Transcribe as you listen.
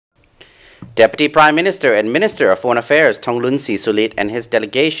Deputy Prime Minister and Minister of Foreign Affairs Thongloun Sisoulith and his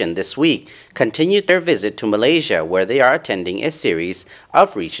delegation this week continued their visit to Malaysia, where they are attending a series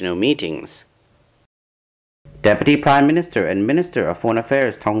of regional meetings. Deputy Prime Minister and Minister of Foreign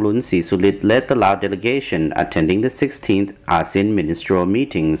Affairs Thongloun Sisoulith led the Laos delegation attending the 16th Asean Ministerial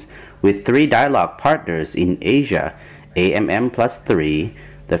Meetings with 3 dialogue partners in Asia, AMM+3,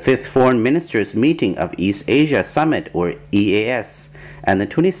 the 5th Foreign Ministers Meeting of East Asia Summit or EAS, and the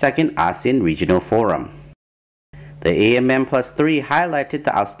 22nd Asean Regional Forum. The AMM+3 highlighted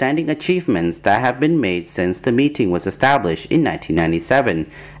the outstanding achievements that have been made since the meeting was established in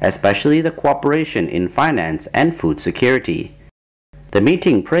 1997, especially the cooperation in finance and food security. The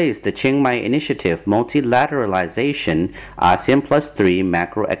meeting praised the Chiang Mai Initiative Multileralisation,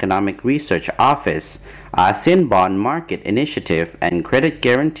 Asean+3Macroeconomic Research Office, Asean Bond Market Initiative, and Credit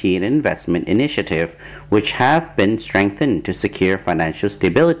Guarantee and Investment Initiative, which have been strengthened to secure financial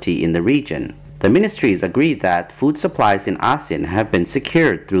stability in the region. The ministries agreed that food supplies in ASEAN have been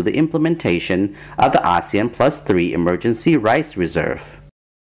secured through the implementation of the ASEAN+3 Emergency Rice Reserve.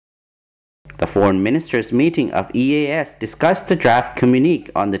 The Foreign Ministers meeting of EAS discussed the draft communique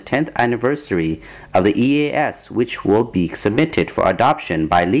on the 10th anniversary of the EAS, which will be submitted for adoption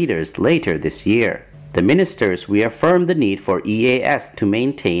by leaders later this year. The ministers reaffirmed the need for EAS to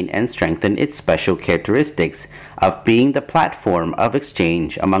maintain and strengthen its special characteristics of being the platform of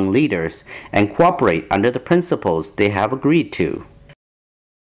exchange among leaders and cooperate under the principles they have agreed to.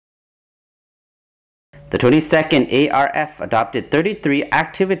 The 22nd ARF adopted 33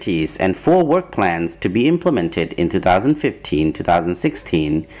 activities and 4 work plans to be implemented in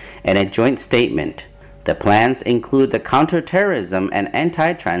 2015-2016 and a joint statement. The plans include the Counterterrorism and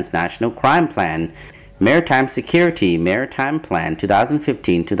Anti-Transnational Crime Plan, Maritime Security Maritime Plan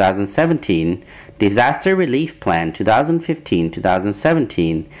 2015-2017, Disaster Relief Plan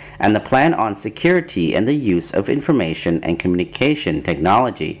 2015-2017, and the Plan on Security and the Use of Information and Communication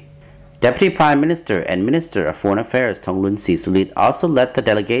Technology. Deputy Prime Minister and Minister of Foreign Affairs Thongloun Sisoulith also led the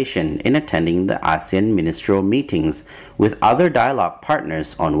delegation in attending the ASEAN Ministerial Meetings with other dialogue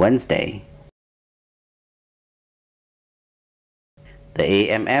partners on Wednesday. The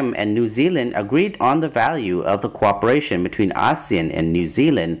AMM and New Zealand agreed on the value of the cooperation between ASEAN and New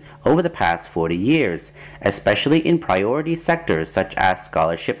Zealand over the past 40 years, especially in priority sectors such as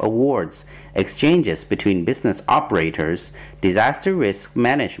scholarship awards, exchanges between business operators, disaster risk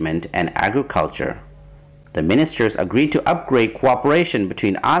management, and agriculture. The ministers agreed to upgrade cooperation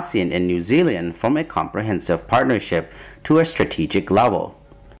between ASEAN and New Zealand from a comprehensive partnership to a strategic level.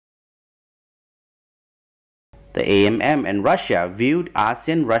 The AMM and Russia viewed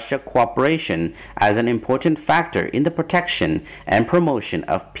ASEAN-Russia cooperation as an important factor in the protection and promotion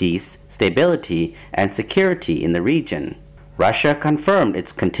of peace, stability, and security in the region. Russia confirmed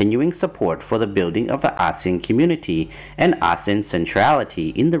its continuing support for the building of the ASEAN community and ASEAN centrality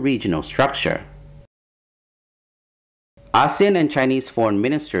in the regional structure. ASEAN and Chinese foreign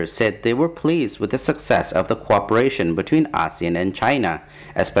ministers said they were pleased with the success of the cooperation between ASEAN and China,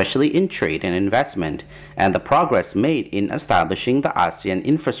 especially in trade and investment, and the progress made in establishing the ASEAN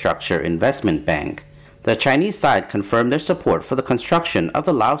Infrastructure Investment Bank. The Chinese side confirmed their support for the construction of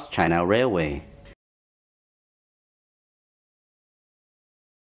the Laos-China Railway.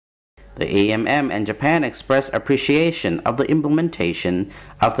 The AMM and Japan expressed appreciation of the implementation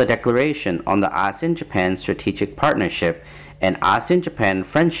of the Declaration on the ASEAN-Japan Strategic Partnership and ASEAN-Japan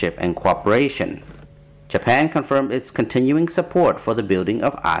Friendship and Cooperation. Japan confirmed its continuing support for the building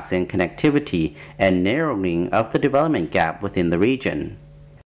of ASEAN connectivity and narrowing of the development gap within the region.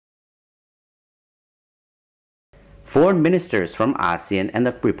 Foreign ministers from ASEAN and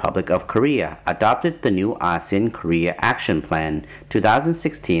the Republic of Korea adopted the new ASEAN-Korea Action Plan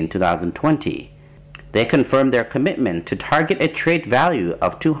 2016-2020. They confirmed their commitment to target a trade value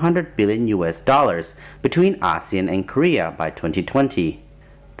of $200 billion between ASEAN and Korea by 2020.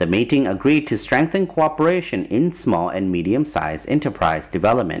 The meeting agreed to strengthen cooperation in small and medium-sized enterprise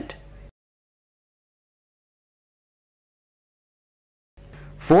development.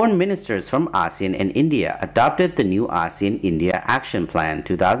 Foreign ministers from ASEAN and India adopted the new ASEAN-India Action Plan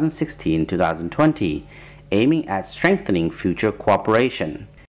 2016-2020, aiming at strengthening future cooperation.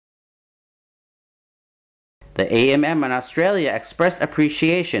 The AMM and Australia expressed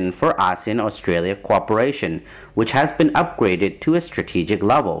appreciation for ASEAN-Australia cooperation, which has been upgraded to a strategic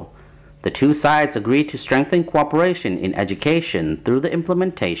level. The two sides agreed to strengthen cooperation in education through the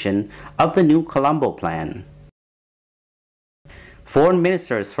implementation of the new Colombo Plan. Foreign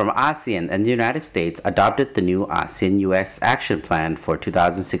ministers from ASEAN and the United States adopted the new ASEAN-US Action Plan for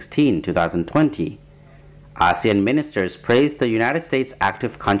 2016-2020. ASEAN ministers praised the United States'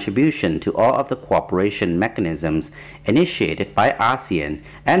 active contribution to all of the cooperation mechanisms initiated by ASEAN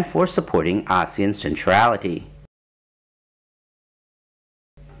and for supporting ASEAN's centrality.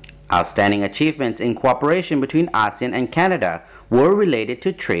 Outstanding achievements in cooperation between ASEAN and Canada were related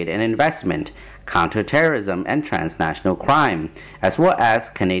to trade and investment, counterterrorism and transnational crime, as well as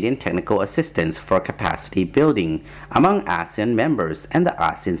Canadian technical assistance for capacity building among ASEAN members and the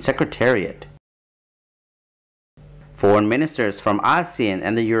ASEAN Secretariat. Foreign ministers from ASEAN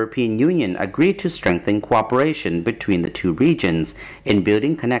and the European Union agreed to strengthen cooperation between the two regions in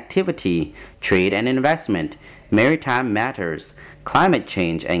building connectivity, trade and investment, maritime matters, climate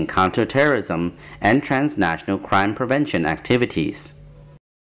change and counterterrorism, and transnational crime prevention activities.